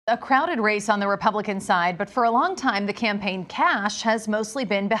A crowded race on the Republican side, but for a long time, the campaign cash has mostly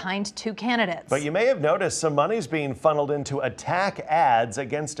been behind two candidates. But you may have noticed some money's being funneled into attack ads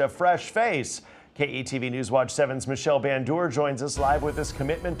against a fresh face. KETV News Watch 7's Michelle Bandour joins us live with this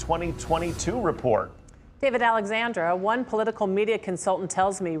Commitment 2022 report. David Alexandra, one political media consultant,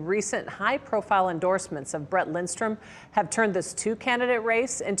 tells me recent high-profile endorsements of Brett Lindstrom have turned this two-candidate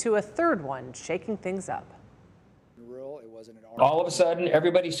race into a third one, shaking things up. All of a sudden,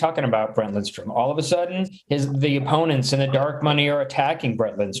 everybody's talking about Brett Lindstrom. All of a sudden, the opponents in the dark money are attacking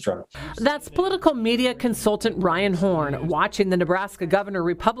Brett Lindstrom. That's political media consultant Ryan Horn watching the Nebraska governor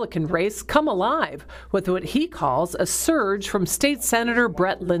Republican race come alive with what he calls a surge from State Senator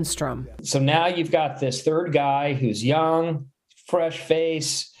Brett Lindstrom. So now you've got this third guy who's young, fresh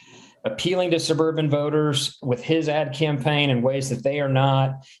face, appealing to suburban voters with his ad campaign in ways that they are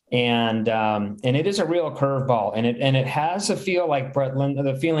not, and it is a real curveball, and it has a feeling like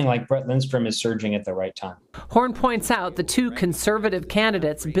Brett Lindstrom is surging at the right time. Horn points out the two conservative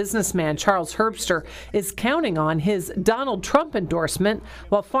candidates, businessman Charles Herbster is counting on his Donald Trump endorsement,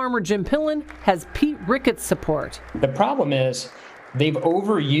 while farmer Jim Pillen has Pete Ricketts' support. The problem is, they've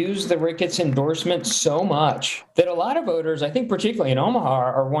overused the Ricketts endorsement so much that a lot of voters, I think particularly in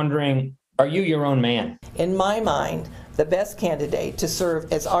Omaha, are wondering, are you your own man? In my mind, the best candidate to serve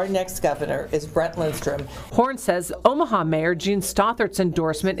as our next governor is Brett Lindstrom. Horn says Omaha Mayor Gene Stothart's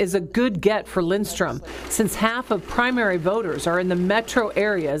endorsement is a good get for Lindstrom, since half of primary voters are in the metro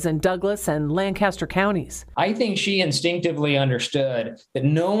areas in Douglas and Lancaster counties. I think she instinctively understood that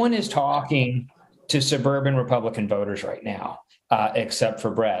no one is talking to suburban Republican voters right now. Except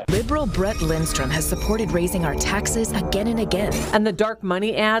for Brett. Liberal Brett Lindstrom has supported raising our taxes again and again. And the dark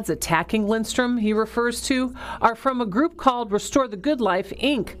money ads attacking Lindstrom he refers to are from a group called Restore the Good Life,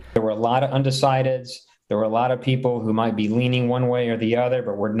 Inc. There were a lot of undecideds. There were a lot of people who might be leaning one way or the other,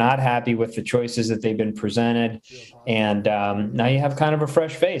 but were not happy with the choices that they've been presented. And now you have kind of a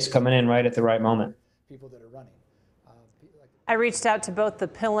fresh face coming in right at the right moment. I reached out to both the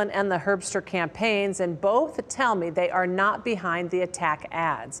Pillen and the Herbster campaigns, and both tell me they are not behind the attack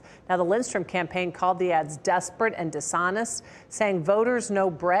ads. Now, the Lindstrom campaign called the ads desperate and dishonest, saying voters know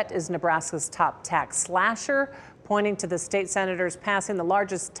Brett is Nebraska's top tax slasher, pointing to the state senators passing the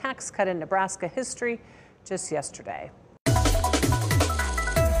largest tax cut in Nebraska history just yesterday.